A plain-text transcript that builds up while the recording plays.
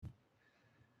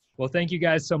Well, thank you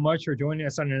guys so much for joining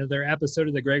us on another episode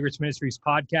of the Greg Rich Ministries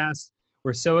podcast.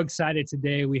 We're so excited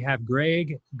today. We have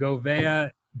Greg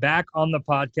Govea back on the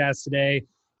podcast today.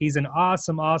 He's an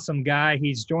awesome guy.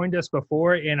 He's joined us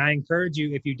before, and I encourage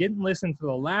you, if you didn't listen to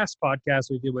the last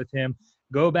podcast we did with him,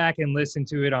 go back and listen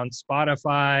to it on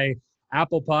Spotify,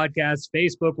 Apple Podcasts,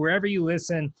 Facebook, wherever you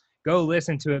listen. Go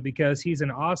listen to it because he's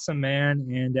an awesome man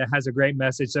and has a great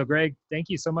message. So, Greg, thank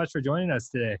you so much for joining us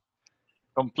today.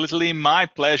 Completely my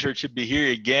pleasure to be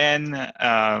here again.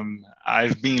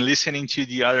 I've been listening to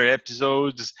the other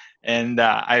episodes, and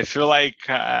I feel like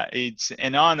it's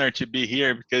an honor to be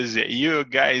here because you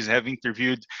guys have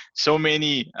interviewed so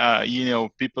many,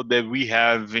 people that we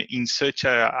have in such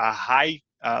a high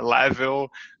level,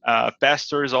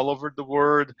 pastors all over the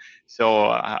world.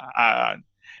 So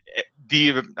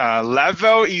the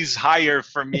level is higher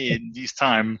for me this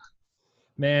time.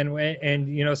 Man,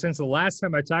 and since the last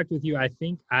time I talked with you, I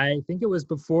think it was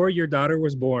before your daughter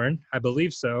was born. I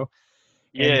believe so.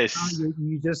 And Yes.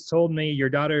 you just told me your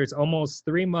daughter is almost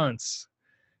 3 months.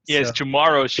 Yes, So,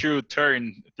 tomorrow she'll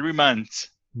turn 3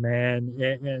 months. man,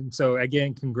 and so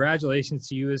again, congratulations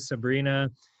to you as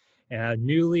Sabrina,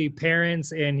 newly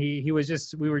parents. And we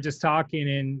were just talking,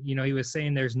 and he was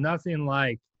saying there's nothing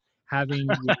like having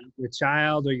your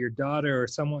child or your daughter or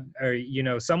someone, or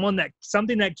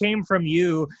something that came from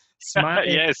you smiling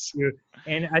Yes. at you.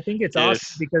 And I think it's awesome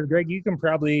Yes. because, Greg, you can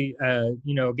probably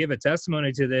give a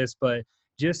testimony to this, but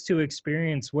just to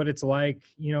experience what it's like,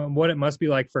 what it must be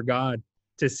like for God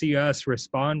to see us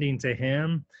responding to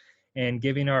him and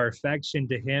giving our affection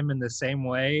to him in the same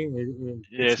way.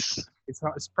 Yes.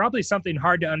 It's probably something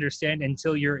hard to understand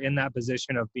until you're in that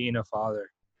position of being a father.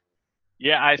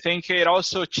 Yeah, I think it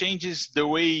also changes the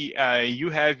way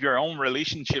you have your own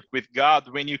relationship with God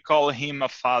when you call him a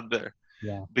father.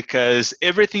 Yeah. Because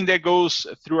everything that goes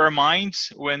through our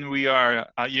minds when we are,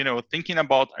 thinking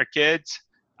about our kids.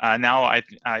 Now I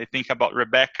think about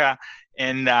Rebecca,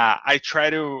 and I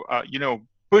try to,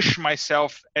 push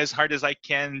myself as hard as I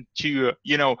can to,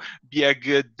 be a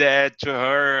good dad to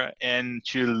her and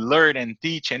to learn and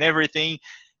teach and everything.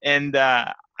 And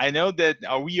I know that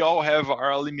we all have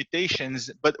our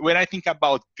limitations, but when I think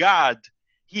about God,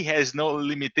 he has no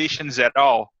limitations at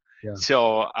all. Yeah.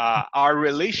 So our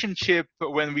relationship,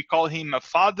 when we call him a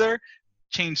father,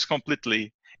 changed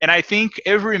completely. And I think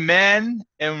every man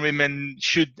and woman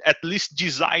should at least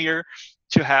desire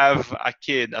to have a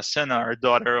kid, a son or a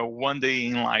daughter, one day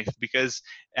in life, because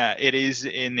it is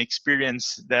an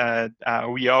experience that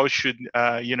we all should,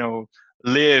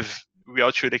 live. We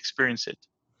all should experience it.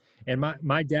 And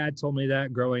my dad told me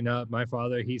that growing up. My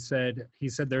father, he said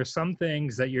there's some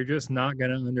things that you're just not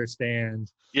going to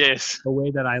understand. Yes. The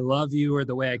way that I love you or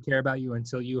the way I care about you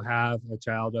until you have a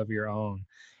child of your own.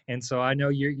 And so I know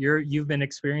you've been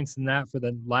experiencing that for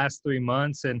the last 3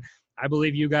 months, and I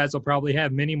believe you guys will probably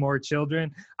have many more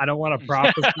children. I don't want to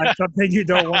prophesy something you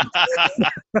don't want.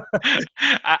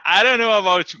 I don't know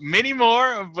about many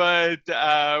more, but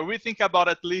we think about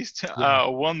at least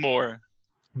one more.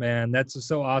 Man, that's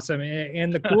so awesome.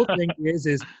 And the cool thing is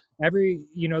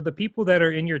the people that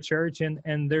are in your church,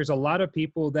 and there's a lot of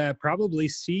people that probably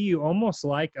see you almost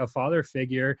like a father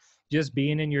figure just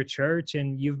being in your church,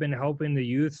 and you've been helping the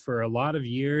youth for a lot of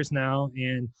years now.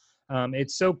 And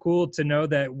it's so cool to know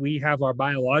that we have our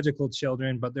biological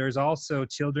children, but there's also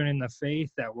children in the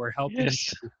faith that we're helping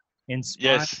Yes. to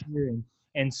inspire. Yes.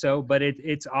 And so, but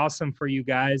it's awesome for you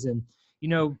guys. And,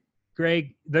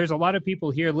 Greg, there's a lot of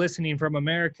people here listening from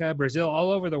America, Brazil, all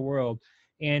over the world.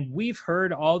 And we've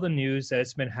heard all the news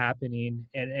that's been happening.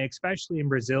 And especially in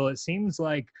Brazil, it seems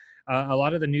like a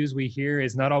lot of the news we hear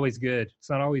is not always good. It's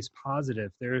not always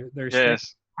positive. There's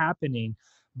things happening.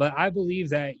 But I believe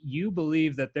that you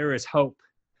believe that there is hope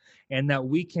and that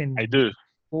we can move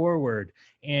forward.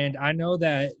 And I know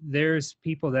that there's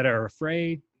people that are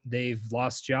afraid. They've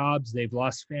lost jobs. They've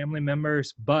lost family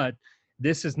members. But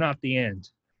this is not the end.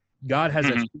 God has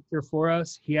a future for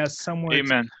us. He has somewhere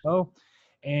to go.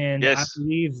 And I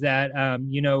believe that,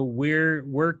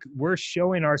 we're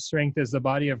showing our strength as the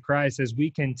body of Christ as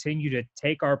we continue to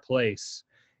take our place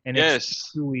and it's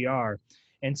who we are.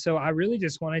 And so I really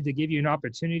just wanted to give you an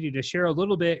opportunity to share a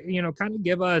little bit, kind of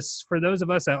give us, for those of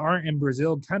us that aren't in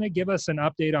Brazil, kind of give us an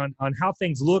update on how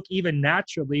things look even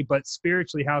naturally, but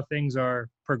spiritually, how things are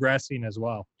progressing as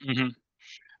well.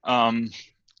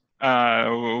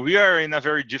 We are in a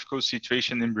very difficult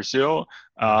situation in Brazil.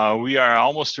 We are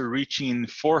almost reaching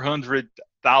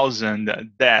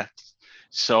 400,000 deaths.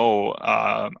 So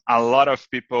a lot of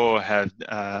people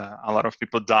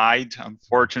died,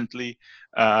 unfortunately.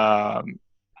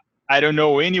 I don't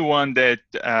know anyone that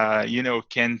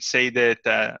can say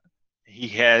that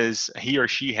he or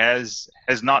she has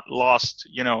not lost,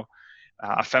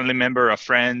 a family member, a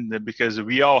friend, because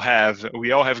we all have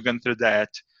gone through that.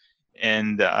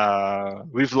 And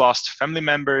we've lost family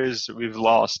members, we've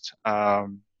lost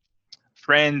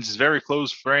friends, very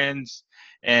close friends,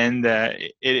 and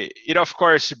it of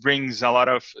course brings a lot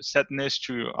of sadness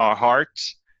to our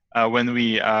hearts when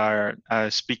we are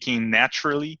speaking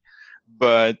naturally.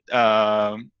 But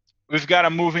we've got to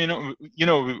move in.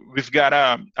 We've got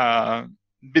to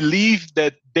believe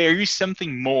that there is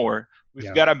something more. We've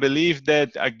Yeah. got to believe that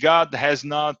God has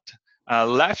not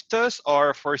left us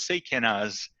or forsaken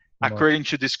us. Come on. According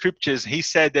to the scriptures, He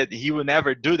said that He will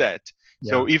never do that.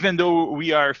 Yeah. So even though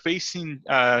we are facing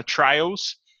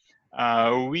trials,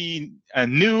 we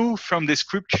knew from the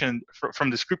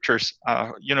scriptures,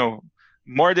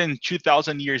 more than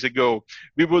 2,000 years ago,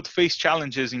 we would face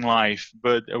challenges in life,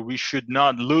 but we should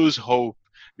not lose hope,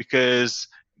 because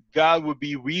God will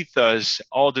be with us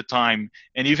all the time.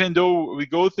 And even though we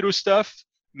go through stuff,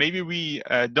 maybe we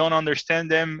don't understand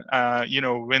them,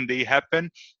 when they happen,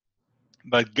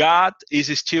 but God is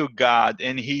still God,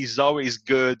 and He's always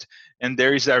good, and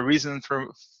there is a reason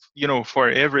for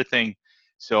everything.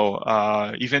 So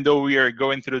even though we are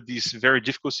going through this very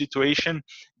difficult situation,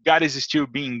 God is still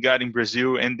being God in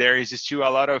Brazil, and there is still a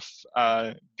lot of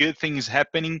good things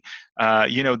happening.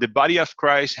 The body of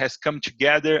Christ has come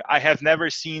together. I have never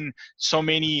seen so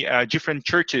many different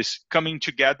churches coming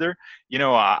together.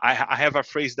 I have a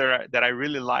phrase that I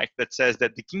really like that says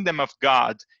that the kingdom of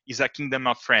God is a kingdom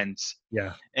of friends.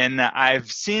 Yeah. And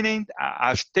I've seen it,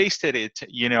 I've tasted it,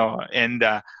 and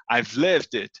I've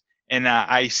lived it. And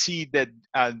I see that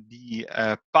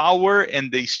the power and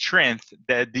the strength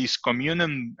that this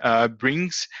communion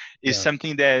brings is Yeah.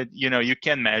 something that you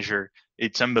can measure.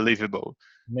 It's unbelievable.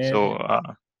 Man, So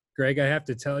Greg, I have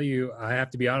to tell you, I have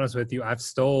to be honest with you. I've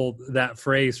stole that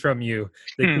phrase from you.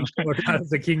 The no, kingdom of God is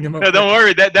the kingdom of don't friends.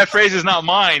 worry, that phrase is not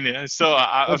mine. So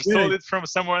I've Okay. stole it from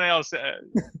someone else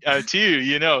to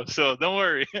you. So don't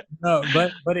worry. No,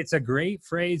 but it's a great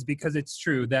phrase because it's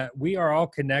true that we are all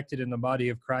connected in the body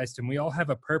of Christ and we all have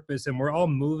a purpose and we're all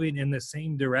moving in the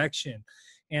same direction.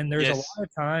 And there's a lot Yes.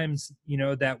 of times,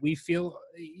 that we feel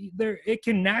there, it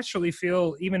can naturally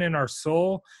feel even in our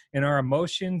soul and our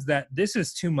emotions that this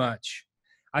is too much.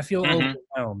 I feel Hmm.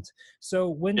 overwhelmed. So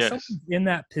when Yes. someone's in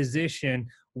that position,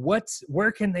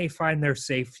 where can they find their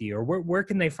safety, or where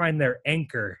can they find their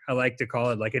anchor? I like to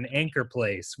call it like an anchor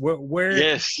place.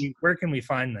 Yes. Where can we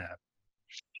find that?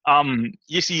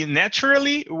 You see,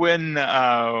 naturally, when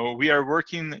we are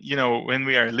working, when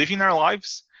we are living our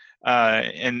lives,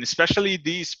 and especially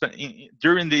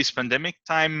during this pandemic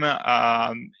time,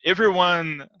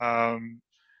 everyone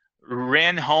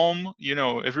ran home.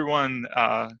 Everyone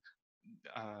uh,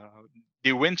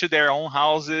 they went to their own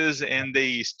houses and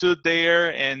they stood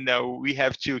there, and we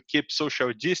have to keep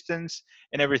social distance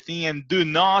and everything, and do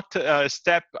not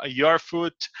step your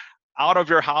foot out of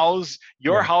your house.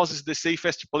 Your Yeah. house is the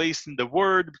safest place in the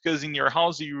world, because in your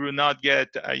house you will not get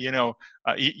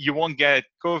you won't get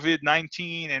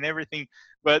COVID-19 and everything.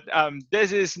 But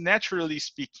this is, naturally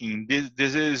speaking,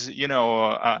 this is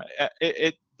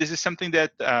this is something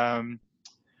that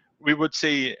we would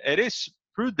say it is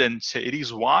prudent, it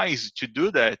is wise to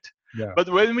do that. Yeah. But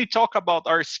when we talk about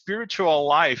our spiritual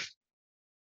life,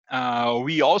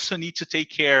 we also need to take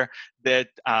care that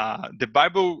the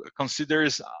Bible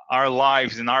considers our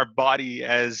lives and our body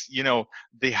as,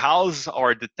 the house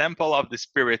or the temple of the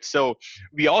Spirit. So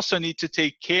we also need to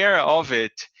take care of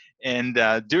it. And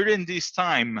during this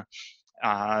time,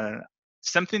 uh,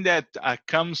 something that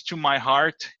comes to my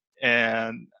heart,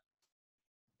 and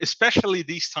especially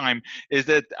this time, is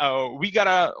that we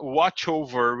gotta watch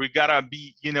over, we gotta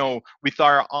be with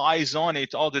our eyes on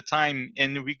it all the time,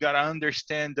 and we gotta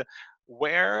understand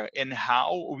where and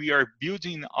how we are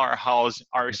building our house,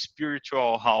 our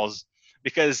spiritual house,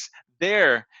 because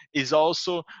there is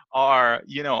also our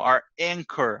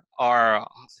anchor, our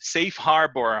safe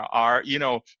harbor, our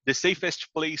the safest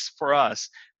place for us.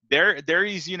 There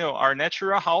is our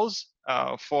natural house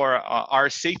for our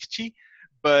safety,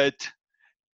 but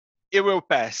it will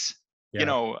pass.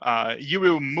 Yeah. You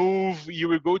will move, you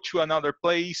will go to another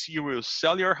place, you will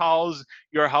sell your house.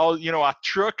 A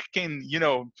truck can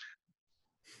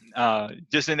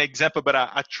just an example, but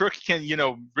a truck can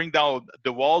bring down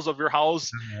the walls of your house,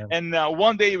 Amen. and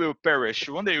one day it will perish,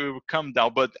 one day it will come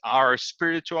down. But our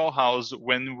spiritual house,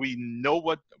 when we know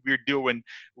what we're doing,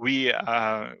 we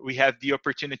have the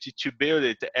opportunity to build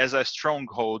it as a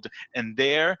stronghold, and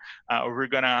there we're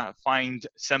gonna find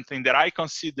something that I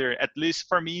consider, at least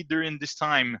for me during this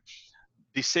time,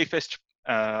 the safest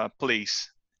place.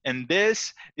 And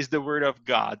this is the word of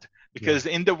God. Because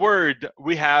in the word,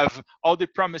 we have all the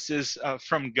promises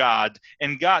from God.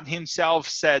 And God himself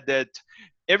said that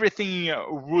everything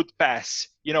would pass.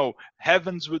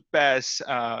 Heavens would pass.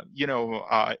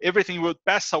 Everything would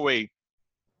pass away,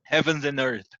 heavens and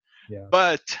earth. Yeah.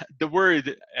 But the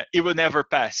word, it will never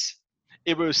pass.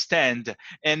 It will stand.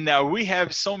 And we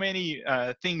have so many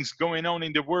things going on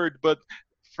in the word, but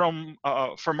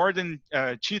for more than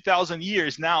 2,000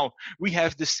 years now, we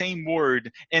have the same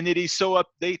word, and it is so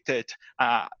updated.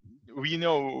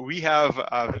 We have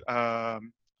a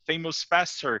famous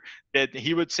pastor that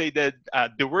he would say that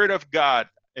the word of God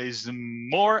is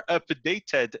more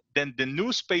updated than the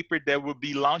newspaper that will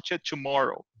be launched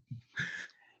tomorrow.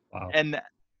 Wow. And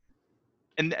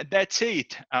that's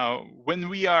it. When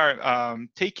we are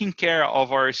taking care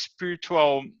of our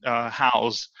spiritual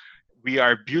house, we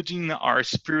are building our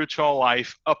spiritual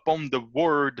life upon the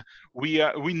word.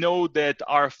 We know that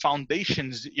our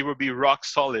foundations, it will be rock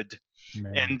solid.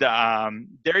 Man. And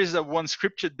there is one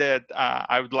scripture that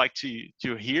I would like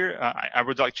to hear. I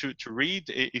would like to read,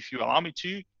 if you allow me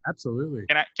to. Absolutely.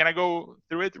 Can I go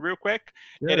through it real quick?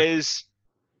 Sure.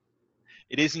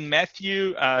 It is in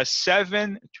Matthew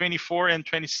 7, 24 and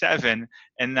 27.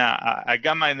 And I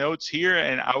got my notes here,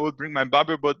 and I would bring my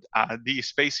Bible, but the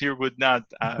space here would not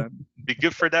be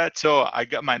good for that. So I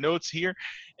got my notes here.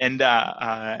 And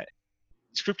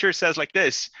scripture says like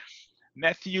this.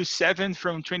 Matthew 7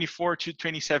 from 24 to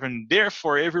 27.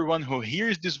 Therefore, everyone who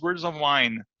hears these words of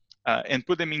mine and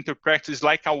put them into practice,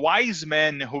 like a wise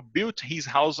man who built his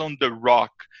house on the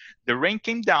rock. The rain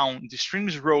came down, the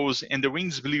streams rose, and the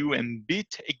winds blew and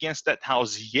beat against that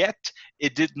house. Yet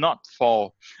it did not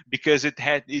fall, because it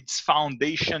had its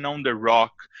foundation on the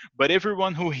rock. But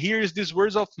everyone who hears these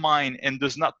words of mine and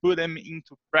does not put them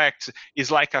into practice is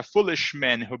like a foolish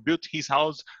man who built his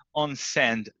house on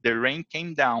sand. The rain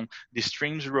came down, the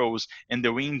streams rose, and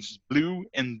the winds blew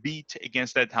and beat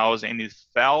against that house, and it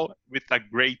fell with a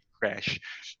great crash.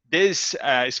 This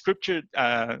scripture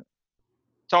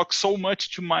talks so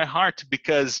much to my heart,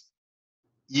 because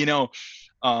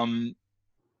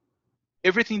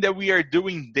everything that we are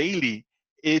doing daily,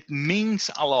 it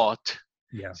means a lot.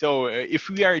 Yeah. So if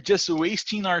we are just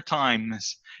wasting our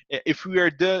times, if we are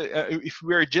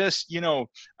just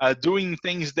doing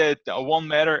things that won't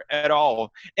matter at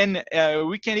all, and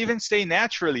we can even say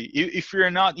naturally, if we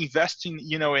are not investing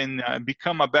in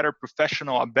become a better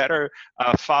professional, a better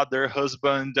father,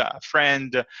 husband,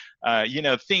 friend,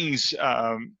 things,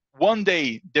 one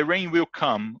day the rain will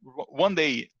come, one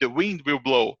day the wind will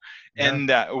blow. Yeah. And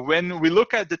when we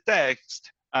look at the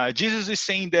text, Jesus is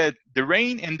saying that the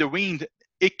rain and the wind,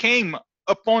 it came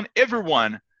upon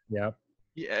everyone. Yeah.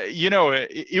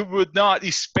 It would not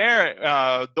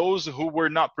spare those who were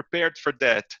not prepared for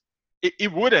that.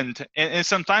 It wouldn't. And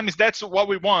sometimes that's what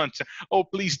we want. Oh,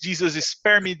 please, Jesus,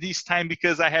 spare me this time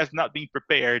because I have not been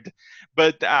prepared.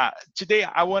 But today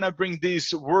I want to bring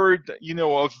this word,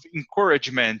 of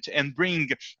encouragement, and bring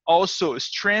also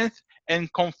strength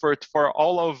and comfort for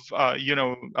all of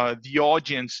the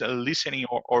audience listening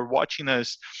or watching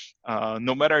us,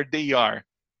 no matter they are.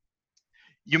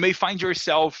 You may find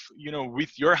yourself,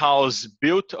 with your house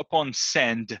built upon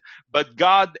sand, but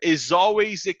God is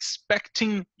always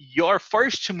expecting your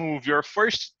first move, your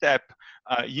first step,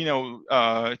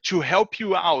 to help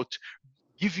you out,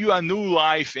 give you a new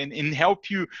life, and help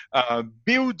you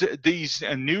build this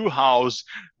new house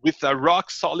with a rock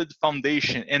solid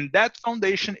foundation. And that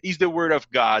foundation is the word of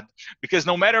God. Because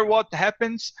no matter what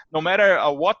happens, no matter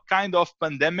what kind of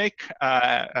pandemic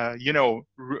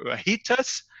hit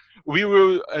us, we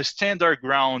will stand our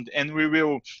ground, and we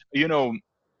will,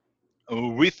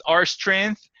 with our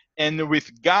strength and with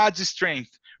God's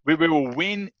strength, we will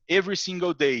win every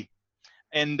single day.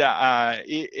 And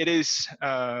it is,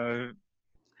 I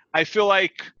feel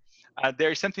like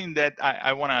there's something that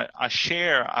I want to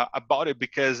share about it,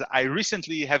 because I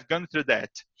recently have gone through that.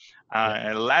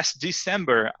 Last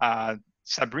December,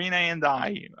 Sabrina and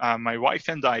I, my wife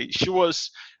and I, she was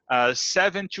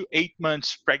 7 to 8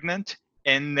 months pregnant,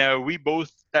 and we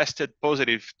both tested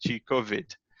positive to COVID.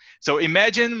 So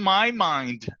imagine my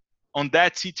mind on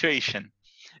that situation.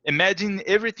 Imagine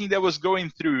everything that was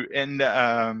going through. And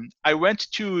I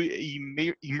went to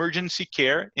emergency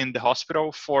care in the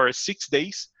hospital for 6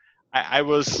 days. I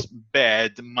was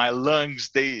bad. My lungs,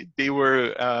 they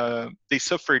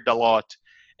suffered a lot.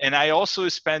 And I also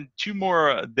spent 2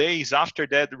 more days after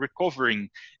that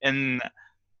recovering. And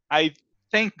I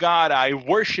thank God, I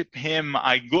worship him,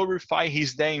 I glorify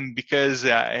his name, because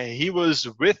he was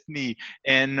with me,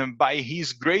 and by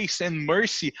his grace and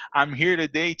mercy, I'm here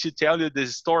today to tell you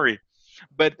this story.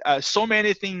 But so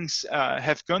many things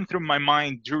have gone through my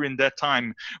mind during that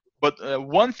time. But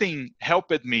one thing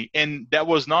helped me, and that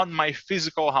was not my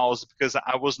physical house because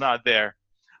I was not there.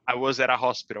 I was at a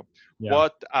hospital. Yeah.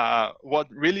 What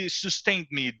really sustained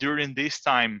me during this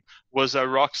time was a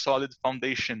rock solid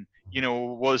foundation.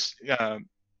 Was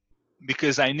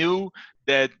because I knew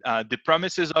that the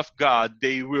promises of God,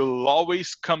 they will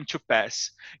always come to pass.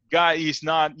 God is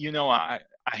not,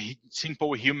 a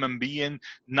simple human being,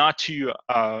 not to,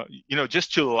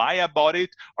 just to lie about it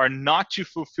or not to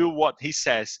fulfill what he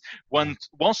says.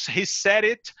 Once he said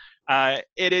it,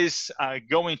 it is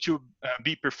going to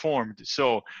be performed.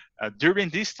 So during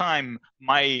this time,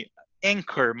 my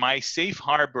anchor, my safe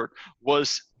harbor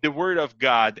was the word of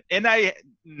God. And I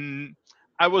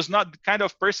was not the kind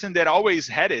of person that always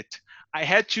had it. I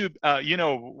had to,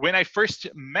 when I first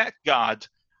met God,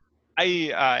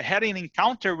 I had an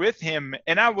encounter with him,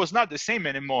 and I was not the same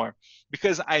anymore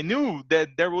because I knew that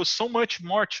there was so much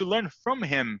more to learn from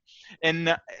him.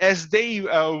 And as they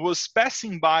was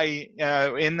passing by,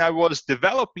 and I was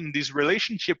developing this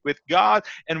relationship with God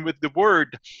and with the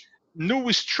Word,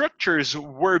 new structures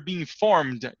were being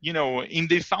formed, in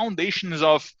the foundations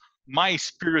of my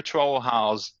spiritual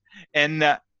house.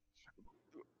 And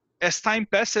as time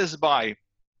passes by,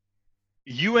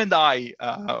 you and I,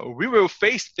 we will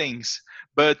face things,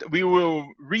 but we will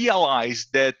realize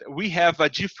that we have a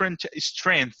different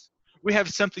strength. We have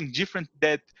something different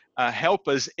that help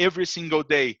us every single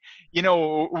day.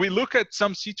 We look at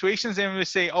some situations and we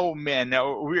say, "Oh man,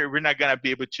 no, we're not gonna be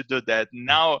able to do that.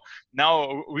 Now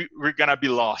we're gonna be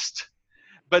lost."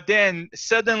 But then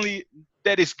suddenly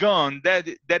that is gone. That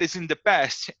is in the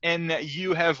past, and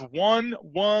you have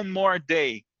one more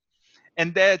day.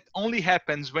 And that only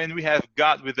happens when we have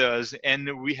God with us,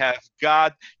 and we have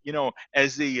God,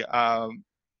 as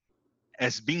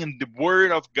as being the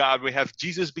Word of God. We have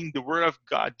Jesus being the Word of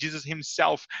God, Jesus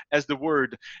Himself as the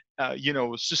Word,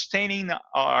 sustaining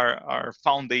our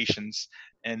foundations.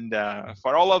 And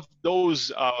for all of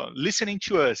those listening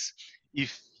to us,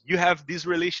 if you have this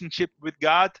relationship with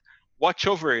God, watch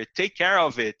over it, take care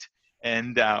of it.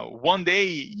 And one day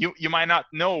you might not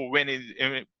know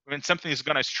when something is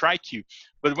going to strike you,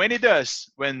 but when it does,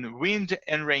 when wind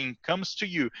and rain comes to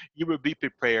you, you will be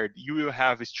prepared. You will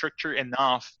have structure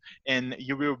enough, and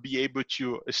you will be able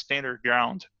to stand your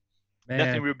ground.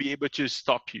 Nothing Man, will be able to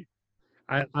stop you.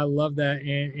 I love that.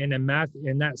 And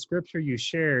in that scripture you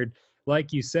shared,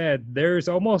 like you said, there's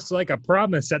almost like a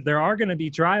promise that there are going to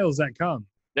be trials that come.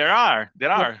 There Yeah.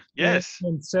 are, yes,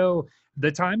 And so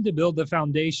the time to build the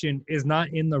foundation is not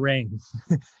in the rain.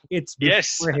 It's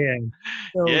yes, beforehand.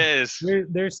 So yes,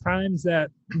 there's times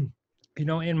that,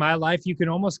 in my life, you can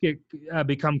almost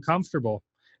become comfortable,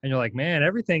 and you're like, man,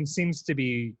 everything seems to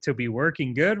be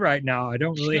working good right now. I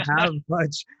don't really have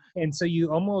much. And so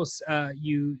you almost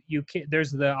you can,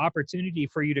 there's the opportunity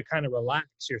for you to kind of relax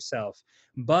yourself,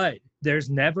 but there's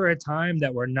never a time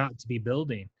that we're not to be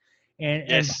building. And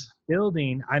by yes,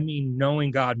 building, I mean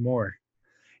knowing God more.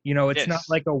 It's not yes,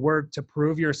 like a work to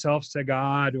prove yourselves to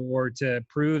God or to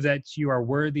prove that you are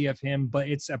worthy of him, but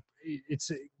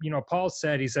Paul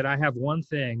said, he said, I have one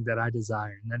thing that I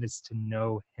desire, and that is to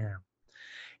know him.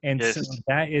 And so yes.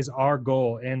 that is our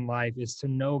goal in life, is to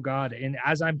know God. And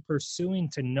as I'm pursuing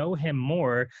to know him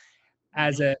more,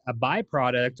 as Mhm. a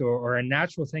byproduct or a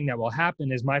natural thing that will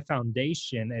happen, is my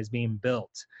foundation is being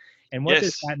built. And what does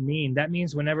Yes, that mean? That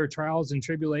means whenever trials and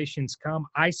tribulations come,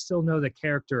 I still know the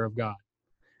character of God.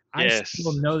 I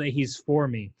still yes, know that he's for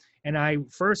me. And I,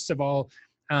 first of all,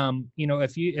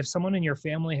 if someone in your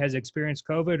family has experienced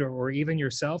COVID, or even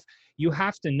yourself, you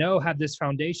have to have this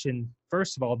foundation.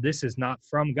 First of all, this is not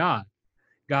from God.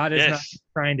 God is not yes.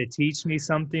 trying to teach me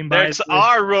something by That's this.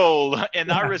 our role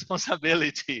and our Yeah,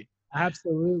 responsibility.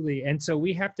 absolutely. And so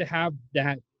we have to have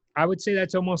that. I would say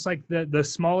that's almost like the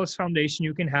smallest foundation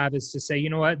you can have, is to say, you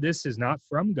know what, this is not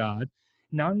from God.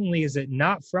 Not only is it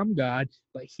not from God,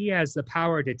 but he has the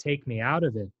power to take me out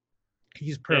of it.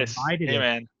 He's Yes. provided it.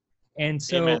 Amen. And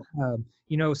Amen.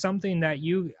 so, something that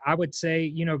I would say,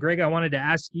 Greg, I wanted to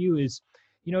ask you is,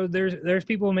 there's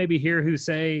people maybe here who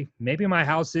say, maybe my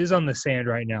house is on the sand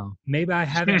right now. Maybe I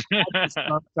haven't had this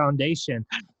strong foundation.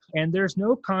 And there's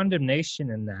no condemnation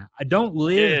in that. I don't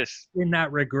live Yes. in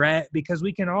that regret, because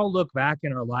we can all look back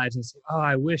in our lives and say, oh,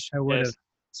 I wish I would have Yes.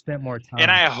 spent more And time.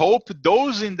 I hope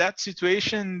those in that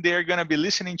situation, they're going to be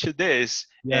listening to this.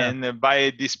 Yeah. And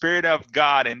by the Spirit of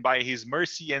God and by His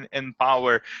mercy and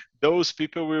power, those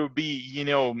people will be,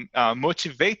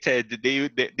 motivated.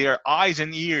 Their eyes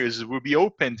and ears will be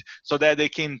opened so that they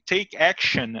can take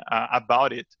action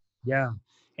about it. Yeah.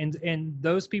 And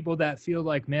those people that feel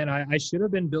like, man, I should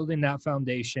have been building that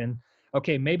foundation.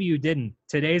 Okay, maybe you didn't.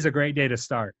 Today's a great day to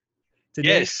start.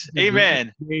 Today Yes. is a great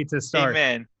Amen. day to start.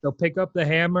 Amen. So pick up the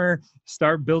hammer,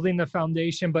 start building the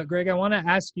foundation. But Greg, I want to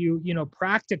ask you,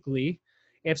 practically,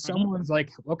 if Mhm. someone's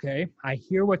like, okay, I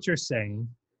hear what you're saying,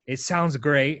 it sounds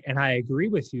great, and I agree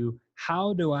with you.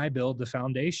 How do I build the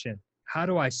foundation? How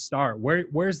do I start?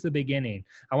 Where's the beginning?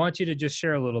 I want you to just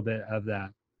share a little bit of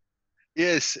that.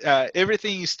 Yes,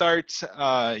 everything starts.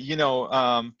 I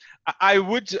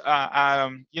would,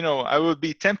 I would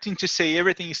be tempting to say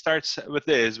everything starts with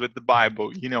this, with the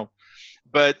Bible.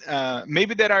 But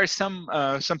maybe there are some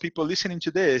people listening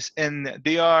to this, and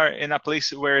they are in a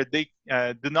place where they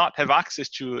do not have access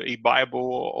to a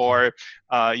Bible, or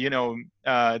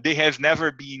they have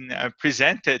never been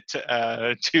presented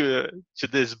to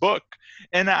this book.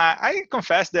 And I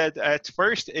confess that at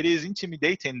first it is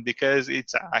intimidating because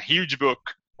it's a huge book.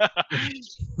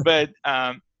 But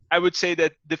I would say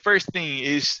that the first thing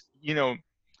is,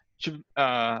 to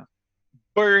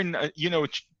burn,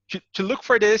 to look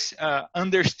for this,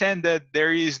 understand that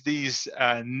there is this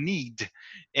need,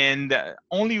 and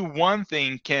only one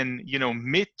thing can,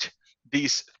 meet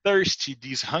this thirsty,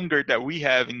 this hunger that we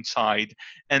have inside,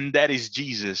 and that is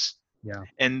Jesus. Yeah.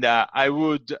 And I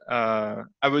would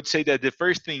say that the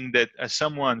first thing that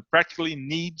someone practically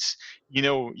needs,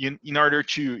 in order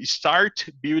to start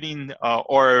building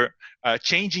or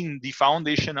changing the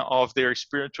foundation of their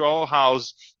spiritual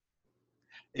house,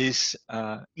 is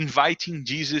inviting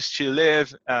Jesus to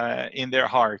live in their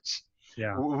hearts.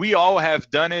 Yeah. We all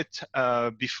have done it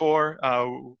before,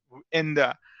 and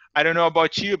I don't know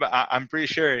about you, but I'm pretty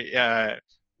sure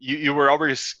you were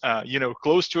always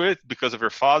close to it because of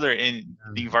your father and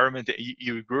the environment that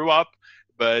you grew up.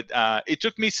 But it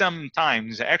took me some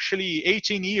times, actually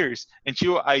 18 years,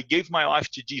 until I gave my life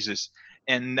to Jesus.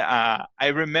 And I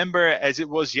remember as it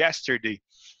was yesterday,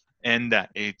 and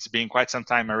it's been quite some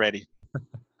time already.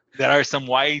 There are some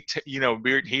white,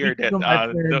 beard here that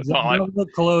My friends, don't like. don't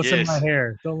look close in my Yes,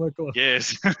 hair. Don't look close.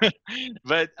 yes.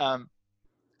 But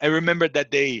I remember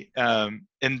that day,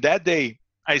 and that day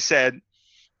I said,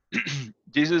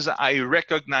 Jesus, I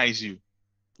recognize you.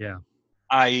 Yeah.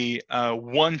 I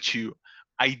want you.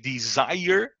 I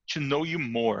desire to know you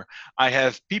more. I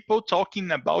have people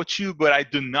talking about you, but I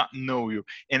do not know you.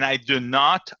 And I do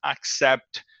not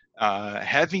accept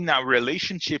having a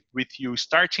relationship with you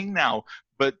starting now,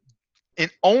 but and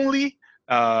only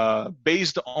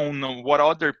based on what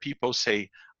other people say.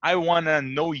 I want to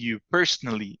know you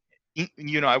personally.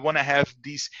 I want to have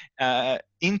this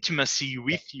intimacy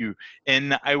with you,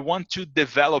 and I want to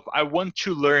develop. I want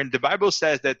to learn. The Bible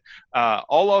says that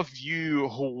all of you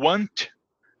who want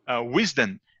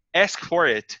wisdom, ask for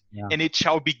it, Yeah. and it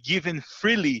shall be given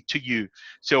freely to you.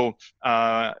 So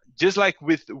just like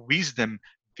with wisdom,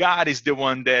 God is the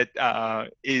one that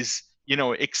is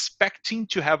expecting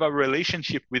to have a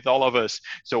relationship with all of us.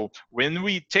 So when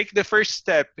we take the first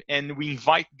step and we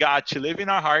invite God to live in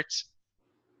our hearts,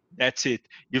 that's it.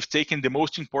 You've taken the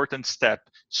most important step.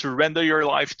 Surrender your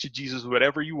life to Jesus,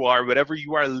 wherever you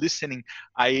are listening.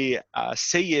 I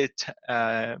say it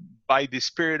by the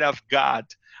Spirit of God.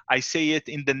 I say it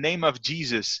in the name of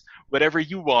Jesus. Wherever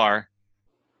you are,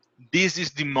 this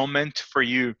is the moment for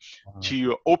you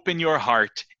to open your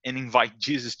heart and invite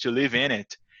Jesus to live in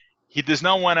it. He does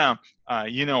not want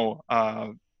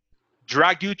to,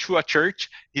 drag you to a church.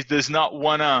 He does not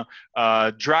want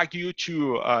to drag you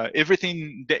to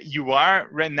everything that you are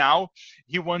right now.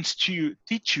 He wants to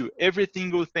teach you every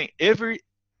single thing, every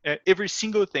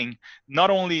single thing. Not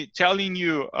only telling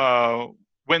you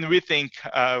when we think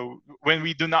when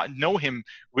we do not know Him,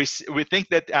 we think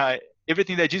that.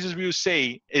 Everything that Jesus will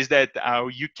say is that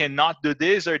you cannot do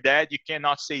this or that, you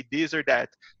cannot say this or that.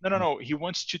 No. He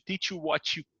wants to teach you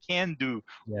what you can do,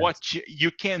 what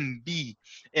you can be,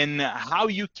 and how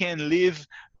you can live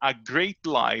a great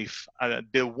life,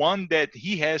 the one that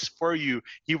He has for you.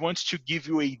 He wants to give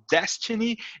you a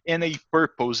destiny and a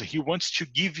purpose. He wants to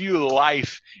give you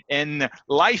life, and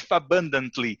life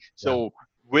abundantly. So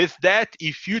with that,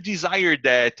 if you desire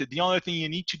that, the only thing you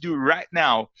need to do right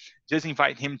now, just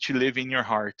invite Him to live in your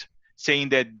heart, saying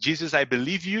that, Jesus, I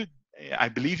believe you. I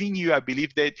believe in you. I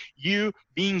believe that you,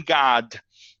 being God,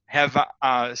 have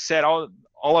set all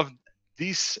of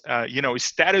these,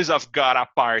 status of God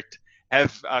apart,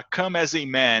 have come as a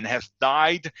man, have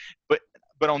died, but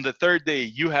on the third day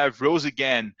you have rose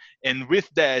again, and with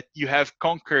that you have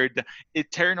conquered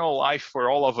eternal life for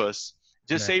all of us.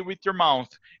 Just say with your mouth,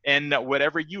 and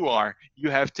whatever you are, you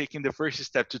have taken the first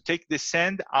step to take the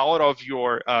sand out of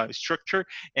your structure,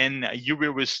 and you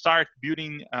will start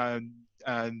building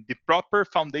the proper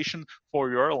foundation for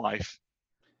your life.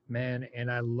 Man, and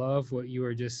I love what you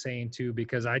were just saying too,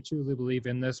 because I truly believe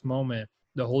in this moment,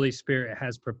 the Holy Spirit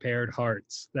has prepared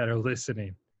hearts that are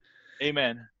listening.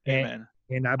 Amen. And, Amen.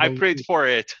 and I I believe, prayed for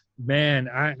it. man,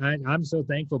 I'm so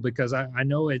thankful because I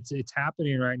know it's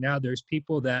happening right now. There's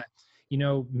people that,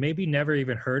 maybe never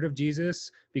even heard of Jesus,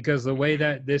 because the way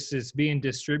that this is being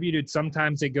distributed,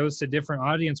 sometimes it goes to different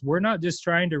audience. We're not just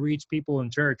trying to reach people in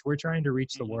church, we're trying to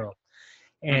reach the world.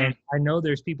 And I know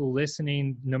there's people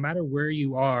listening, no matter where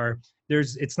you are,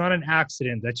 it's not an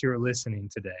accident that you're listening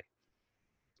today.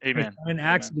 It's Amen. not an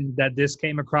accident that this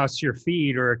came across your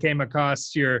feed or came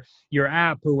across your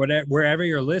app or whatever, wherever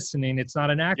you're listening. It's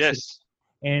not an accident. Yes.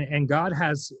 And God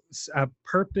has a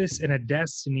purpose and a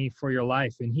destiny for your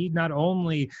life. And he not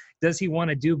only does he want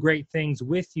to do great things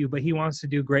with you, but he wants to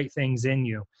do great things in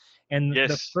you. And the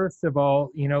Yes. first of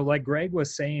all, like Greg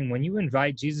was saying, when you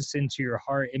invite Jesus into your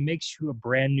heart, it makes you a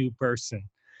brand new person.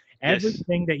 Yes.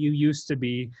 Everything that you used to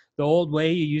be, the old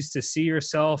way you used to see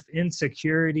yourself,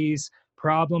 insecurities,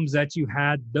 problems that you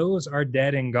had, those are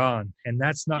dead and gone. And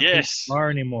that's not who Yes. you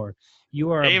are anymore.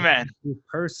 You are a Amen. brand new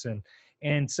person.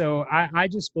 And so I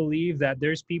just believe that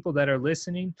there's people that are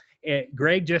listening.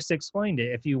 Greg just explained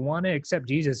it. If you want to accept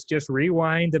Jesus, just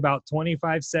rewind about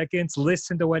 25 seconds,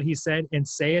 listen to what he said, and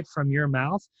say it from your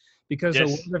mouth. Because the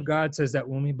word of God says that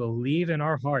when we believe in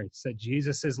our hearts that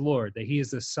Jesus is Lord, that he is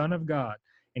the Son of God,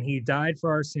 and he died for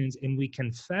our sins, and we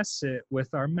confess it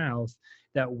with our mouth,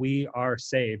 that we are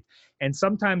saved. And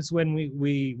sometimes when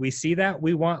we see that,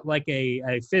 we want like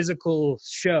a physical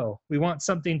show. We want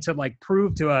something to like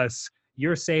prove to us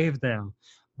you're saved now.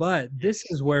 But this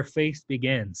is where faith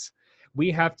begins. We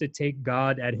have to take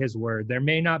God at his word. There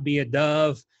may not be a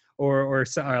dove or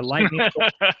a lightning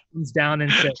comes down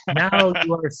and says, now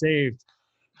you are saved.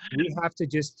 We have to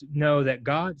just know that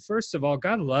God, first of all,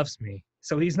 God loves me.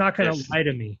 So he's not going to lie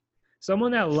to me.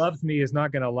 Someone that loves me is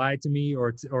not going to lie to me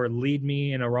or lead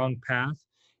me in a wrong path.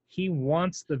 He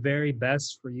wants the very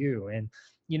best for you. And,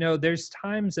 there's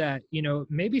times that,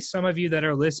 maybe some of you that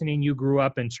are listening, you grew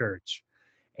up in church.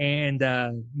 And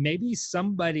maybe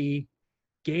somebody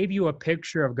gave you a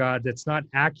picture of God that's not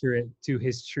accurate to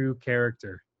his true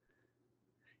character.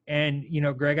 And,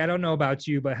 Greg, I don't know about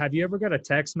you, but have you ever got a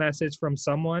text message from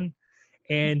someone?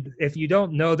 And if you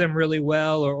don't know them really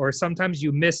well, or sometimes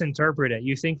you misinterpret it,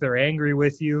 you think they're angry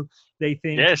with you. They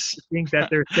think that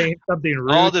they're saying something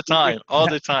rude. All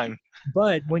the time.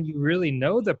 But when you really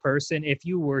know the person, if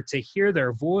you were to hear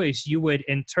their voice, you would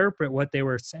interpret what they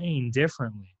were saying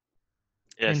differently.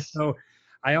 Yes. And so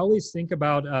I always think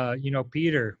about,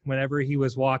 Peter, whenever he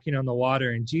was walking on the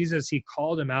water, and Jesus, he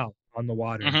called him out on the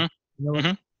water.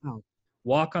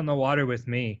 Walk on the water with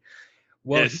me.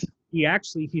 Well,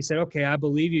 he said, okay, I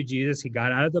believe you, Jesus. He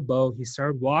got out of the boat. He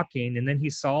started walking, and then he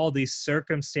saw all these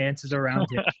circumstances around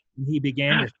him, and he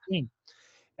began to think.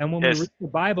 And when we read the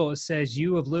Bible, it says,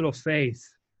 you of little faith.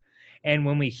 And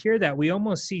when we hear that, we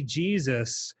almost see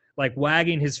Jesus like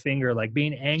wagging his finger, like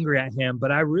being angry at him.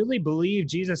 But I really believe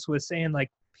Jesus was saying,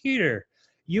 like, Peter,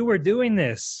 you were doing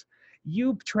this.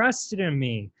 You trusted in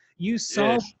me. You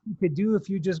saw what you could do if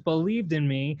you just believed in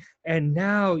me. And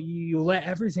now you let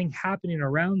everything happening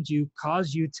around you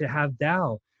cause you to have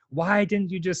doubt. Why didn't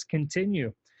you just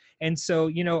continue? And so,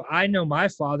 I know my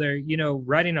father,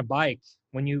 riding a bike.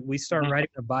 When we start riding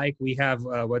a bike, we have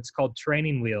what's called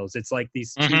training wheels. It's like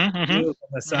these two wheels on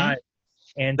the side.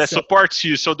 And that supports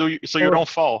you so you don't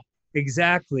fall.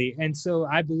 Exactly. And so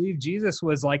I believe Jesus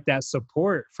was like that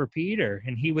support for Peter,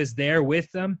 and he was there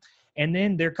with them. And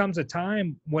then there comes a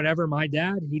time whenever my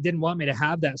dad, he didn't want me to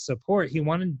have that support. He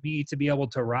wanted me to be able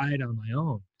to ride on my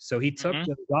own. So he took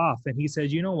those off, and he said,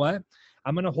 you know what?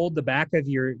 I'm going to hold the back of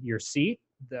your seat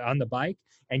on the bike,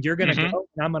 and you're going to go,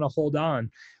 and I'm going to hold on.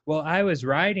 Well, I was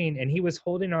riding, and he was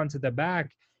holding on to the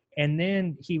back. And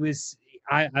then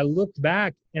I looked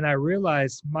back, and I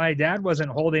realized my dad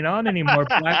wasn't holding on anymore,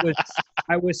 but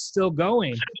I was still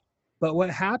going. But what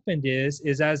happened is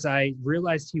as I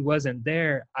realized he wasn't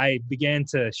there, I began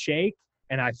to shake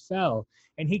and I fell.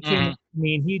 And he came to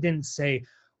me and he didn't say,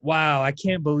 wow, I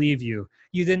can't believe you.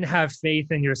 You didn't have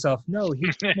faith in yourself. No,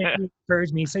 he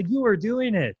encouraged me. He said, you were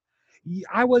doing it.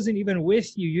 I wasn't even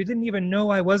with you. You didn't even know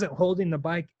I wasn't holding the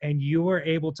bike, and you were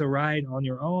able to ride on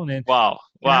your own. And wow.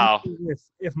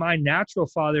 If my natural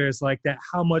father is like that,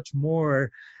 how much more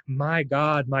my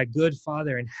God, my good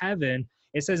Father in heaven.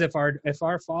 It says if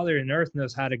our Father in earth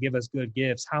knows how to give us good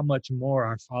gifts, how much more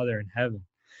our Father in heaven.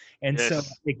 And so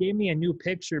it gave me a new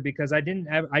picture, because I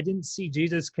didn't see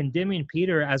Jesus condemning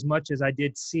Peter as much as I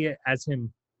did see it as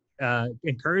him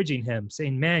encouraging him,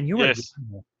 saying, man, you were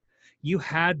doing it. You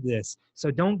had this,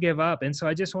 so don't give up. And so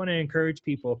I just want to encourage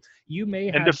people. You may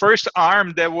And the have, first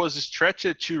arm that was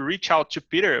stretched to reach out to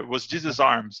Peter was Jesus'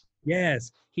 arms.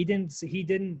 yes, he didn't,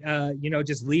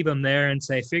 just leave him there and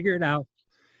say, figure it out.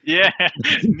 Yeah.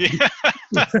 He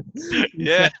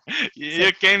Yeah. said,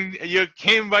 You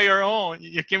came by your own.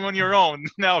 You came on your own.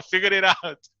 Now figure it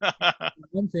out.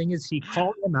 one thing is he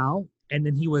called him out and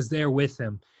then he was there with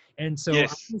him. And so I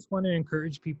Yes. just want to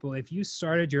encourage people, if you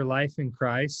started your life in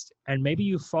Christ and maybe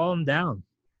you've fallen down,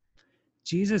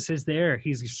 Jesus is there.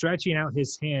 He's stretching out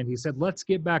his hand. He said, let's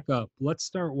get back up. Let's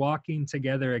start walking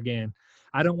together again.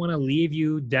 I don't want to leave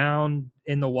you down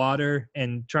in the water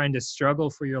and trying to struggle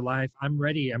for your life. I'm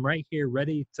ready. I'm right here,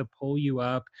 ready to pull you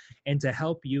up and to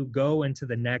help you go into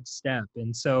the next step.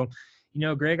 And so,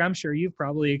 Greg, I'm sure you've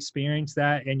probably experienced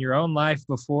that in your own life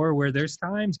before, where there's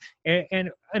times,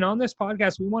 and on this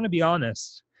podcast, we want to be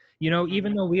honest.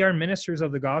 Even though we are ministers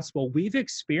of the gospel, we've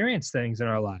experienced things in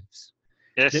our lives.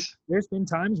 Yes. There's been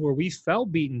times where we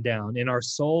felt beaten down in our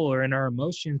soul or in our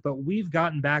emotions, but we've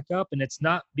gotten back up, and it's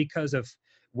not because of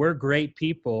we're great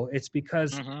people. It's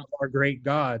because of our great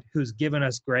God who's given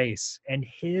us grace and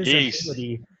his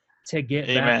ability to get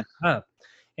Amen. back up.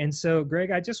 And so,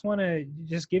 Greg, I just want to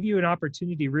just give you an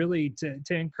opportunity really to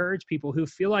encourage people who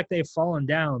feel like they've fallen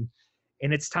down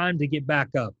and it's time to get back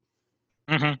up.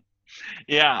 Mm-hmm.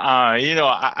 Yeah,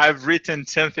 I've written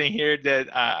something here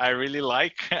that I really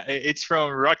like. It's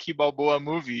from Rocky Balboa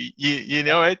movie. You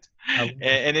know it?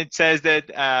 And it says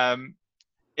that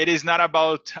it is not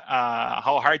about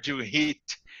how hard you hit.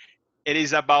 It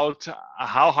is about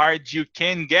how hard you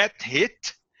can get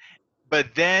hit,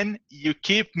 but then you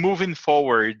keep moving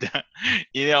forward.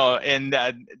 And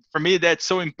for me, that's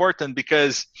so important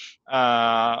because,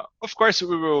 of course,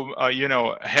 we will,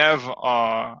 have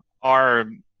our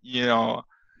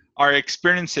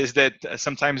experiences that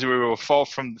sometimes we will fall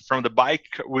from the bike,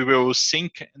 we will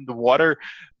sink in the water,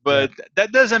 but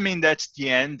that doesn't mean that's the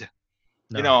end.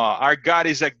 No. Our God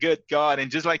is a good God,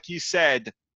 and just like you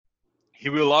said, he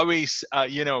will always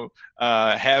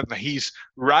have his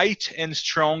right and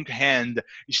strong hand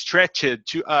stretched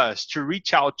to us, to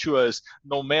reach out to us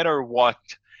no matter what.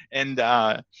 And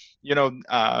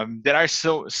there are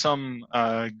some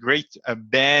great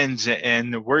bands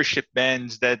and worship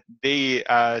bands that they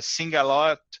sing a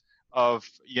lot of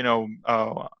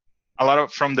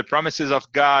from the promises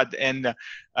of God. And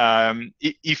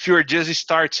if you're just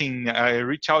starting,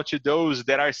 reach out to those.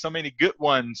 There are so many good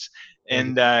ones,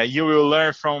 and you will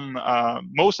learn from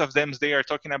most of them. They are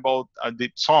talking about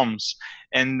the Psalms,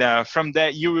 and from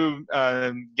that you will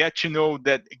get to know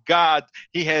that God,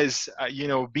 he has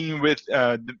been with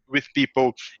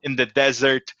people in the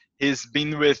desert. He's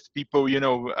been with people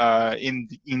in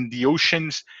the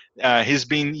oceans. He's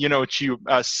been to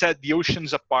set the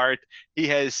oceans apart. He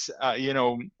has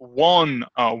won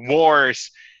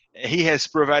wars. He has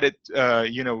provided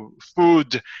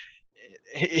food.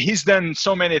 He's done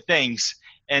so many things,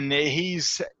 and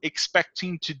he's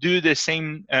expecting to do the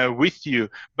same with you,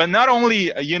 but not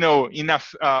only in a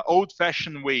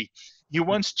old-fashioned way. He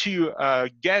wants to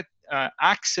get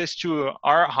access to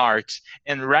our hearts,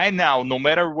 and right now, no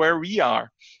matter where we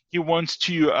are, he wants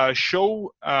to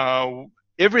show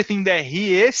everything that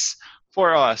he is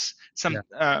for us.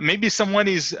 Maybe someone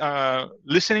is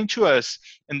listening to us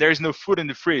and there's no food in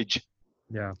the fridge.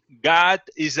 Yeah. God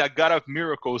is a God of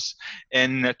miracles,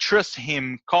 and trust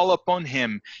him, call upon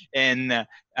him, and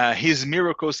his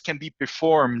miracles can be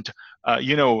performed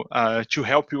to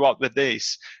help you out with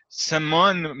this.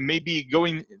 Someone may be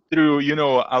going through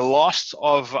a loss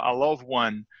of a loved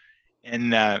one,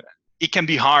 and it can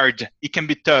be hard, it can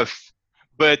be tough,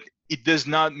 but it does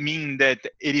not mean that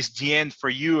it is the end for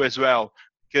you as well,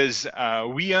 because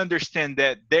we understand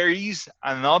that there is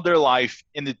another life,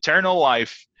 an eternal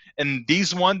life. And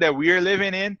this one that we are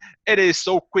living in, it is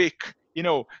so quick,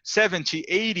 70,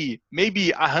 80,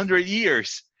 maybe 100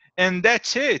 years. And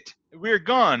that's it. We're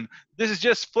gone. This is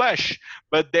just flesh.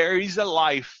 But there is a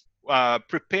life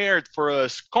prepared for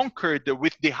us, conquered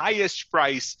with the highest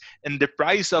price, and the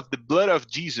price of the blood of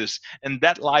Jesus. And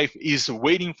that life is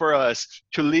waiting for us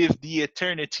to live the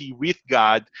eternity with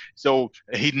God. So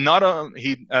he not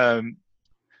only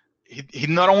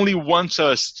wants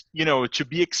us, to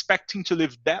be expecting to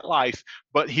live that life,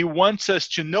 but he wants us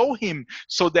to know him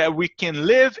so that we can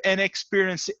live and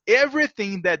experience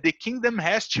everything that the kingdom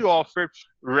has to offer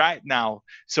right now.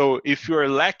 So if you're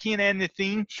lacking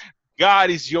anything, God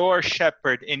is your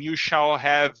shepherd, and you shall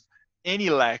have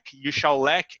you shall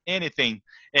lack anything,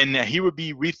 and he will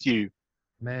be with you.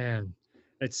 Man,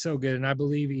 It's so good. And I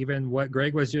believe even what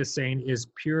Greg was just saying is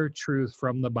pure truth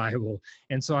from the Bible.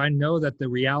 And so I know that the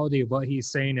reality of what he's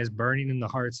saying is burning in the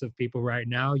hearts of people right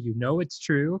now. You know it's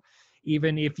true.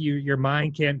 Even if your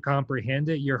mind can't comprehend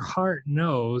it, your heart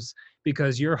knows,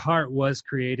 because your heart was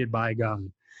created by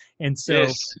God. And so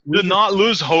Yes. we Do just not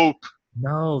lose hope.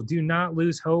 no, do not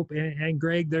lose hope. And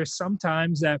Greg, there's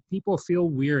sometimes that people feel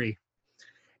weary.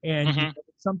 And you Hmm. know,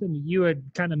 something you had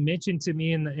kind of mentioned to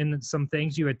me in some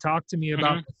things you had talked to me Hmm.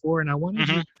 about before, and I wanted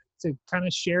Hmm. you to kind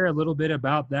of share a little bit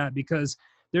about that, because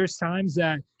there's times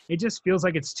that it just feels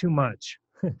like it's too much.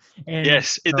 And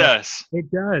Yes, it does.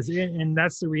 it does, and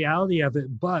that's the reality of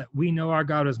it. But we know our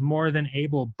God is more than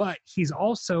able, but he's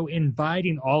also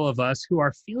inviting all of us who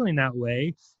are feeling that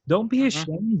way. Don't be Hmm.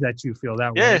 ashamed that you feel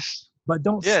that way, Yes. but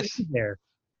don't stay Yes. there.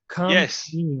 Come to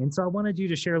Yes. me. And so I wanted you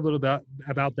to share a little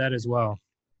about that as well.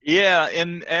 Yeah,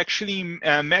 and actually,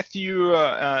 Matthew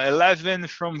 11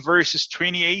 from verses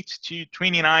 28 to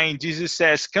 29, Jesus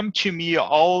says, "Come to me,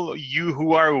 all you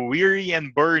who are weary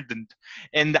and burdened,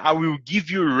 and I will give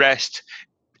you rest.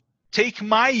 Take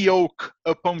my yoke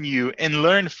upon you and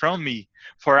learn from me,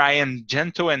 for I am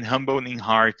gentle and humble in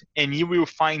heart, and you will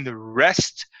find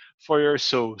rest for your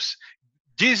souls."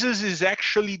 Jesus is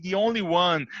actually the only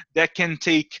one that can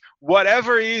take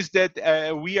whatever it is that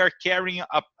we are carrying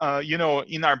up,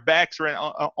 in our backs, right,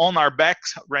 on our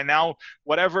backs right now,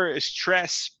 whatever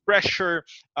stress, pressure,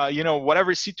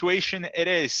 whatever situation it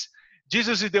is.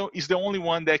 Jesus is the only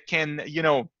one that can,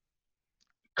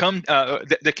 come,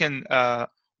 that can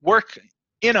work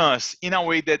in us in a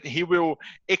way that he will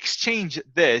exchange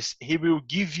this. He will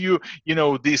give you,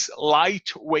 this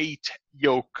lightweight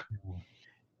yoke,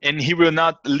 and he will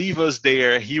not leave us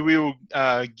there. He will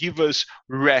give us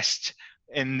rest,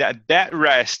 and that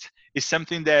rest is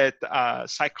something that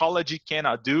psychology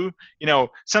cannot do.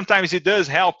 Sometimes it does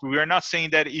help. We are not saying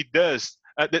that it does,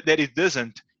 that it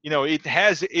doesn't. It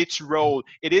has its role.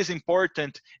 It is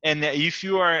important, and if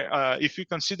you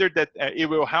consider that it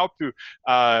will help you,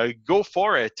 go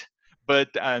for it. But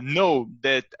know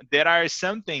that there are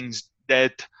some things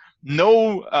that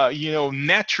no,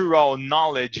 natural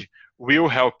knowledge will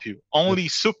help you. Only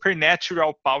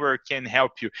supernatural power can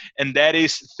help you, and that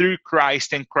is through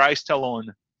Christ and Christ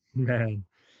alone. Man.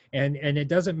 And it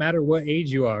doesn't matter what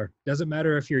age you are. Doesn't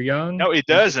matter if you're young. No, it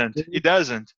doesn't. It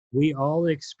doesn't. We all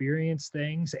experience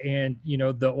things, and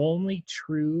the only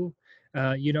true,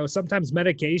 sometimes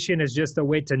medication is just a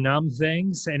way to numb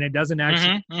things, and it doesn't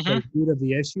actually Hmm. get Hmm. to the root of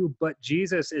the issue. But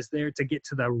Jesus is there to get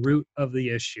to the root of the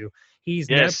issue. He's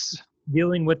never Yes.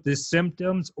 dealing with the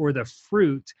symptoms or the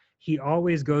fruit. He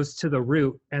always goes to the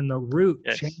root, and the root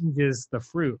Yes. changes the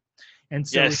fruit. And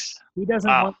so Yes. he doesn't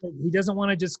Wow. want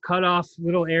to just cut off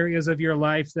little areas of your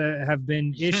life that have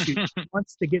been issues. He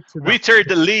wants to get to the Wither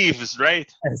the leaves,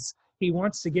 right? yes, he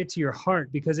wants to get to your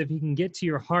heart, because if he can get to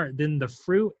your heart, then the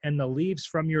fruit and the leaves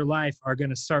from your life are going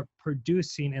to start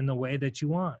producing in the way that you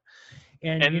want.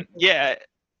 And And yeah,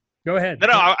 go ahead. no,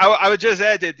 no. I would just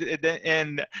add it,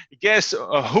 and guess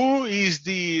who is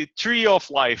the tree of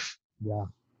life? Yeah.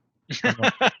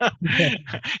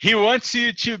 He wants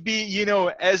you to be,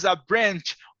 as a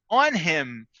branch on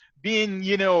him, being,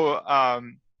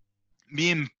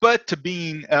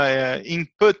 being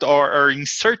input or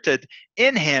inserted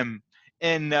in him.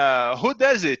 And who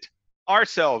does it?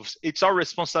 Ourselves. It's our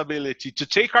responsibility to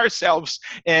take ourselves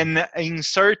and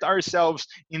insert ourselves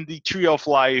in the tree of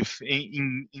life,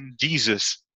 in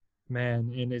Jesus.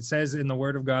 Man, and it says in the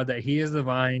word of God that he is the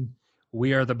vine,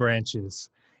 we are the branches.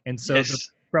 And so Yes.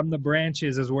 from the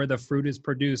branches is where the fruit is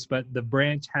produced, but the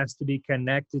branch has to be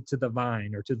connected to the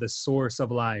vine or to the source of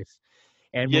life.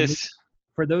 And Yes.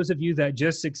 for those of you that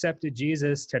just accepted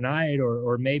Jesus tonight,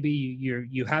 or maybe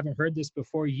you haven't heard this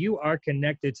before, you are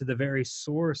connected to the very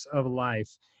source of life.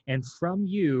 And from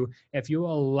you, if you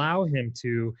allow him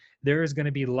to, there is going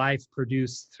to be life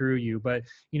produced through you. But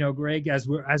Greg, as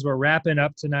we're wrapping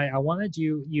up tonight, I wanted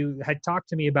you had talked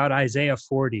to me about Isaiah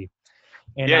 40.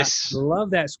 And I Yes. love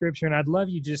that scripture, and I'd love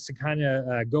you just to kind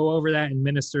of go over that and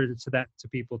minister to that to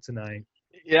people tonight.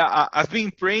 Yeah, I've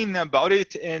been praying about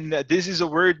it, and this is a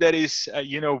word that is,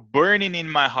 burning in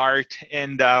my heart.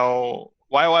 And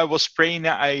while I was praying,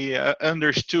 I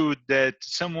understood that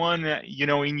someone,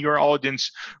 in your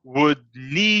audience would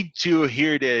need to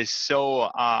hear this. So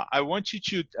I want you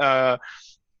to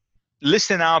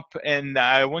listen up, and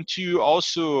I want you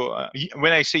also,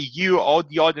 when I say you, all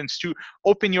the audience, to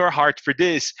open your heart for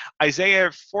this.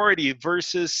 Isaiah 40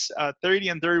 verses 30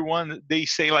 and 31, they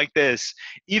say like this: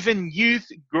 "Even youth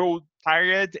grow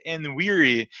tired and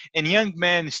weary, and young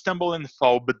men stumble and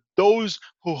fall, but those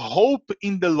who hope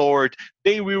in the Lord,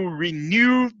 they will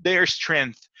renew their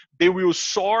strength. They will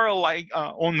soar like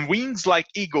on wings like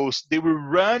eagles. They will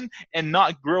run and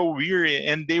not grow weary,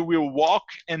 and they will walk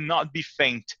and not be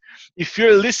faint. If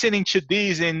you're listening to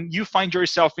this and you find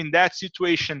yourself in that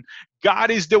situation, God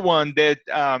is the one that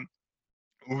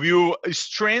will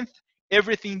strengthen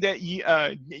everything that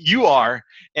you are,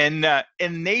 and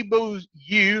enable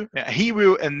you. He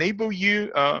will enable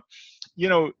you, you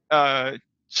know,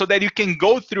 so that you can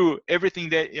go through everything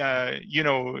that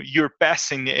you're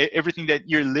passing, everything that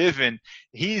you're living.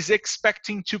 He is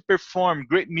expecting to perform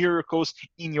great miracles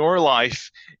in your life,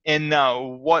 and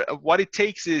what it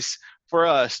takes is for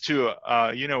us to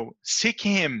seek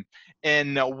Him.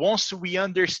 And once we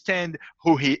understand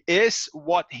who He is,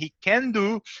 what He can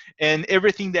do, and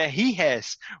everything that He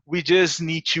has, we just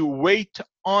need to wait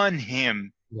on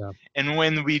Him. Yeah. And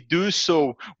when we do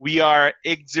so, we are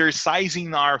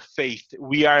exercising our faith.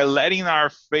 We are letting our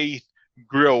faith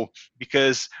grow,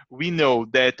 because we know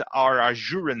that our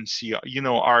assurance,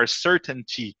 our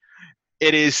certainty,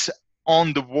 it is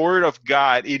on the Word of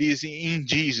God. It is in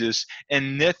Jesus,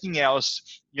 and nothing else,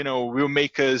 will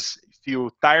make us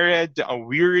feel tired or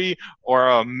weary,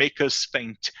 or make us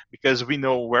faint, because we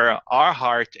know where our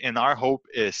heart and our hope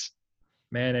is.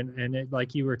 Man, and it,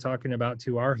 like you were talking about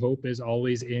too, our hope is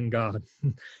always in God.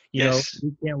 Yes.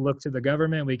 We can't look to the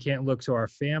government, we can't look to our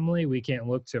family, we can't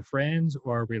look to friends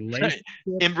or relationships.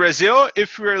 In Brazil,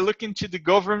 if we're looking to the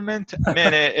government,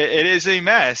 man, it is a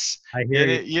mess. I hear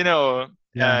you.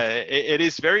 It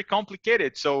is very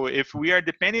complicated. So if we are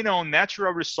depending on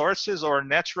natural resources or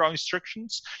natural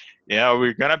instructions,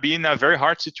 we're gonna be in a very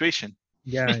hard situation.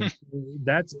 Yeah,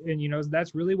 that's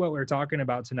really what we're talking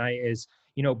about tonight is,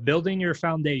 building your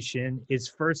foundation is,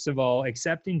 first of all,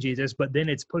 accepting Jesus, but then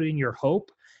it's putting your hope.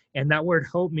 And that word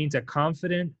hope means a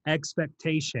confident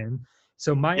expectation.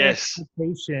 So my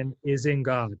expectation is in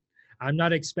God. I'm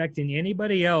not expecting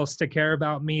anybody else to care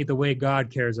about me the way God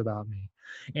cares about me.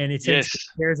 And since He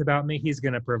cares about me, He's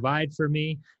going to provide for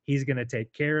me. He's going to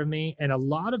take care of me. And a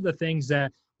lot of the things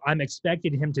that I'm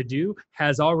expecting Him to do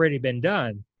has already been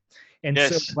done. And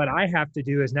so what I have to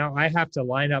do is now I have to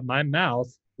line up my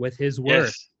mouth with His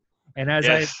word. And as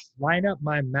I line up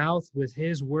my mouth with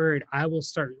His word, I will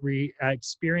start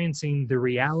experiencing the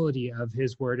reality of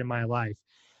His word in my life.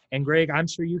 And Greg, I'm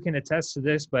sure you can attest to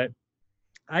this, but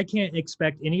I can't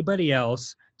expect anybody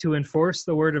else to enforce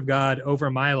the word of God over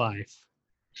my life.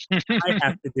 I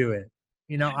have to do it.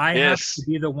 I have to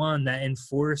be the one that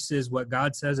enforces what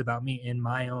God says about me in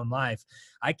my own life.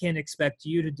 I can't expect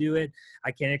you to do it.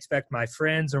 I can't expect my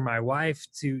friends or my wife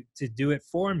to do it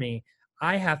for me.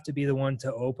 I have to be the one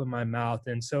to open my mouth.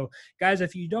 And so, guys,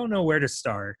 if you don't know where to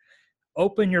start,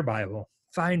 open your Bible.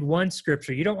 Find one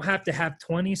scripture. You don't have to have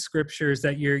 20 scriptures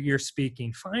that you're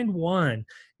speaking. Find one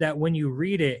that when you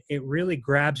read it, it really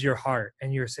grabs your heart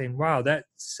and you're saying, wow, that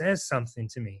says something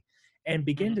to me. And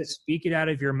begin to speak it out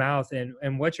of your mouth.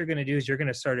 And what you're going to do is you're going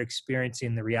to start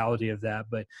experiencing the reality of that.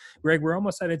 But Greg, we're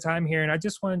almost out of time here. And I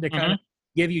just wanted to kind of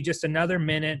give you just another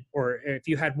minute, or if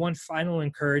you had one final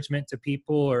encouragement to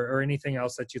people or anything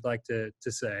else that you'd like to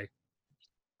say.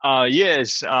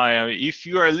 Yes, if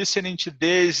you are listening to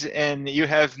this and you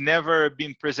have never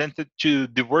been presented to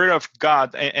the Word of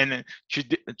God and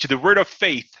to the Word of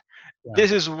faith,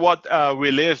 this is what we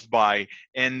live by.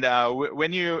 And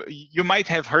when you might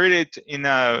have heard it in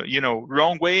a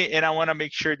wrong way, and I want to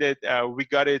make sure that we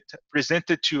got it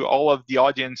presented to all of the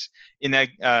audience in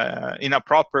a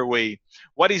proper way.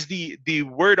 What is the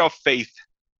word of faith?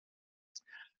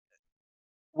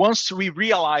 Once we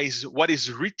realize what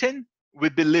is written, we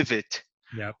believe it.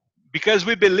 Yeah. Because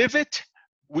we believe it,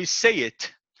 we say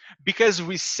it. Because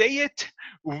we say it,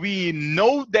 we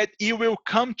know that it will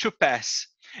come to pass.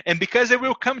 And because it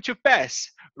will come to pass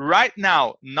right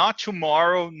now, not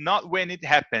tomorrow, not when it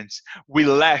happens, we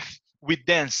laugh, we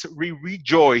dance, we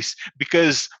rejoice,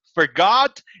 because for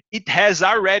God, it has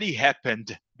already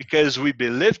happened. Because we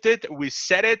believed it, we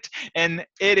said it, and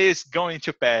it is going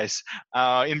to pass.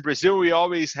 In Brazil, we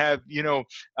always have,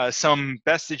 some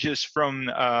passages from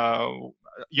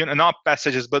not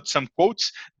passages, but some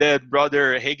quotes that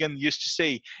Brother Hagin used to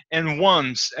say. And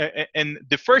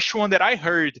the first one that I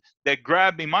heard that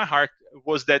grabbed in my heart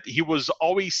was that he was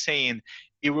always saying,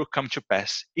 it will come to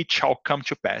pass. It shall come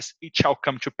to pass. It shall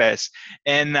come to pass.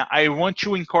 And I want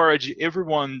to encourage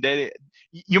everyone that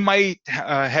you might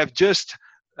have just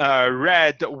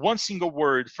read one single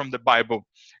word from the Bible.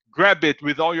 Grab it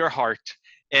with all your heart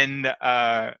and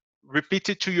repeat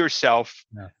it to yourself.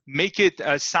 Make it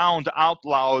sound out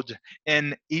loud,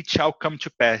 and it shall come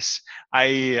to pass.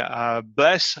 I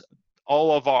bless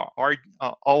all of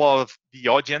all of the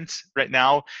audience right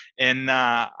now, and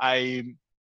I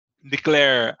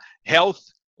declare health,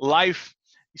 life,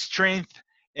 strength,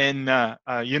 and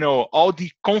all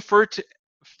the comfort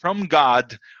from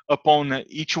God upon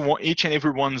each and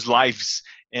everyone's lives.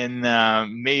 And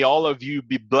may all of you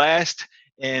be blessed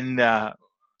and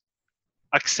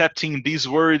accepting these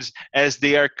words as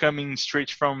they are coming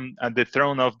straight from the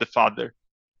throne of the Father.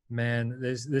 Man,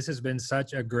 this has been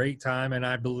such a great time, and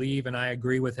I believe and I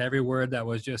agree with every word that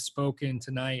was just spoken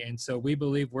tonight. And so we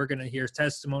believe we're going to hear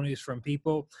testimonies from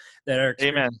people that are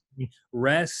experiencing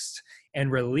rest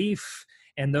and relief,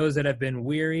 and those that have been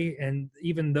weary, and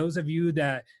even those of you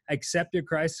that accepted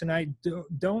Christ tonight.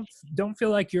 Don't feel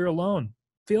like you're alone.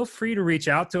 Feel free to reach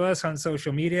out to us on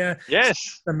social media.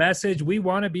 Yes. The message. We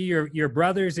want to be your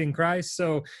brothers in Christ.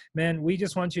 So, man, we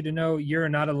just want you to know you're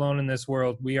not alone in this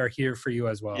world. We are here for you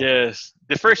as well. Yes.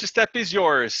 The first step is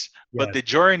yours, but the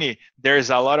journey, there's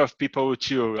a lot of people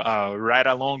to ride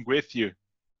along with you.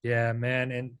 Yeah,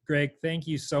 man. And Greg, thank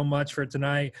you so much for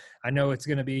tonight. I know it's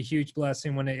going to be a huge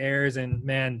blessing when it airs. And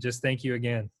man, just thank you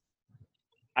again.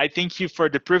 I thank you for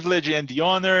the privilege and the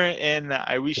honor, and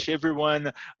I wish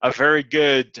everyone a very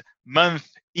good month,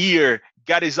 year.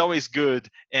 God is always good,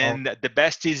 and the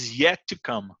best is yet to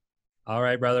come. All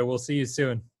right, brother. We'll see you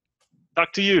soon.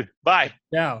 Talk to you. Bye.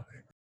 Ciao.